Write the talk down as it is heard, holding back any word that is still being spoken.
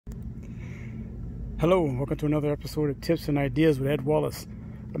Hello and welcome to another episode of Tips and Ideas with Ed Wallace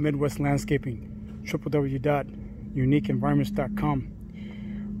of Midwest Landscaping,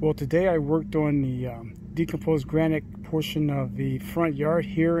 www.uniqueenvironments.com. Well, today I worked on the decomposed granite portion of the front yard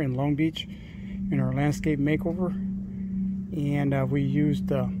here in Long Beach in our landscape makeover, and we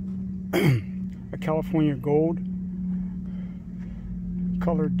used a California gold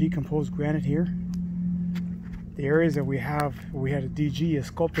colored decomposed granite here. The areas that we had a DG is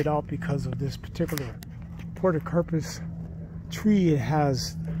sculpted out because of this particular portocarpus tree. It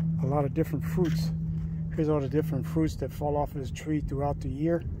has a lot of different fruits. Here's all the different fruits that fall off of this tree throughout the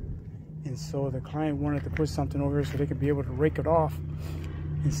year, and so the client wanted to put something over here so they could be able to rake it off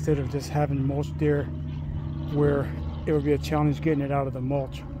instead of just having mulch there where it would be a challenge getting it out of the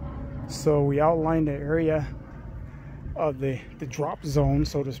mulch. So we outlined the area of the drop zone,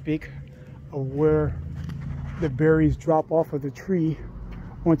 so to speak, of where the berries drop off of the tree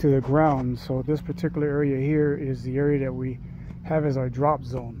onto the ground. So this particular area here is the area that we have as our drop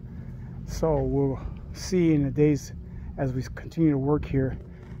zone. So we'll see in the days as we continue to work here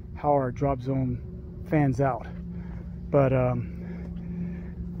how our drop zone fans out. But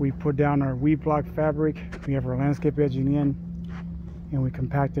we put down our weed block fabric, we have our landscape edging in, and we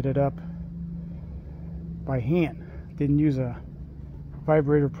compacted it up by hand. Didn't use a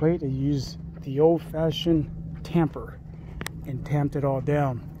vibrator plate, I used the old-fashioned tamper and tamped it all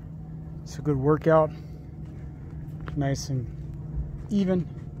down. It's a good workout, nice and even.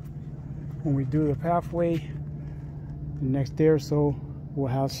 When we do the pathway the next day or so, we'll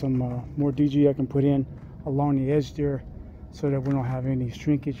have some more DG I can put in along the edge there so that we don't have any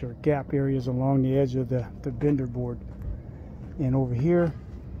shrinkage or gap areas along the edge of the bender board. And over here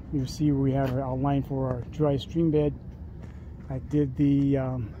you see we have our outline for our dry stream bed. I did the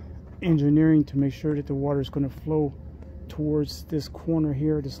engineering to make sure that the water is going to flow towards this corner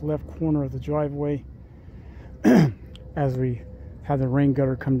here, this left corner of the driveway. As we have the rain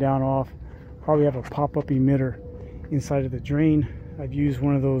gutter come down off, probably have a pop-up emitter inside of the drain. I've used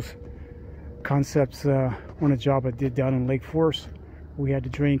one of those concepts on a job I did down in Lake Forest. We had the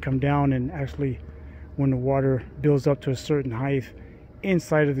drain come down, and actually when the water builds up to a certain height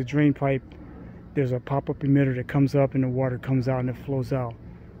inside of the drain pipe, there's a pop-up emitter that comes up and the water comes out and it flows out.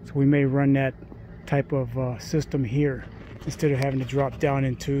 So we may run that type of system here. Instead of having to drop down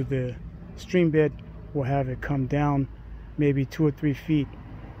into the stream bed, we'll have it come down maybe 2 or 3 feet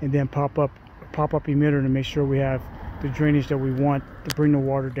and then pop-up emitter to make sure we have the drainage that we want to bring the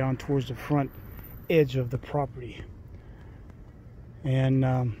water down towards the front edge of the property. And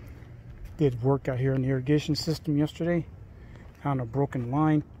did work out here in the irrigation system yesterday. Found a broken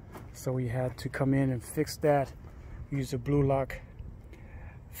line, so we had to come in and fix that. Use the blue lock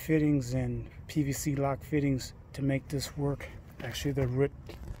fittings and PVC lock fittings to make this work. Actually, the root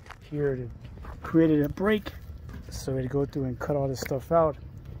here created a break, so we had to go through and cut all this stuff out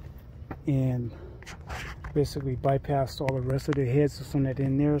and basically bypassed all the rest of the heads that's on that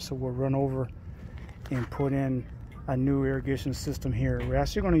in there. So we'll run over and put in a new irrigation system here. We're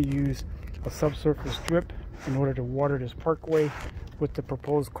actually going to use a subsurface drip in order to water this parkway with the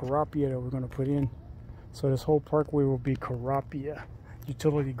proposed carapia that we're going to put in. So this whole parkway will be carapia,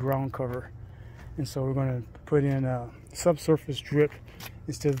 utility ground cover. And so we're going to put in a subsurface drip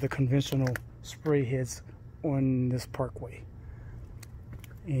instead of the conventional spray heads on this parkway,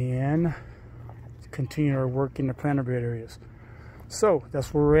 and continue our work in the planter bed areas. So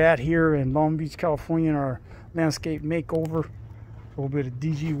that's where we're at here in Long Beach, California, in our landscape makeover. A little bit of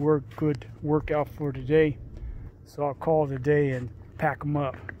DG work, good workout for today. So I'll call it a day and pack them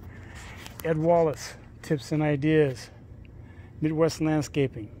up. Ed Wallace, Tips and Ideas, Midwest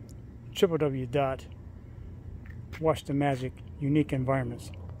Landscaping,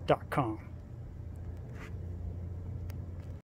 www.watchthemagicuniqueenvironments.com.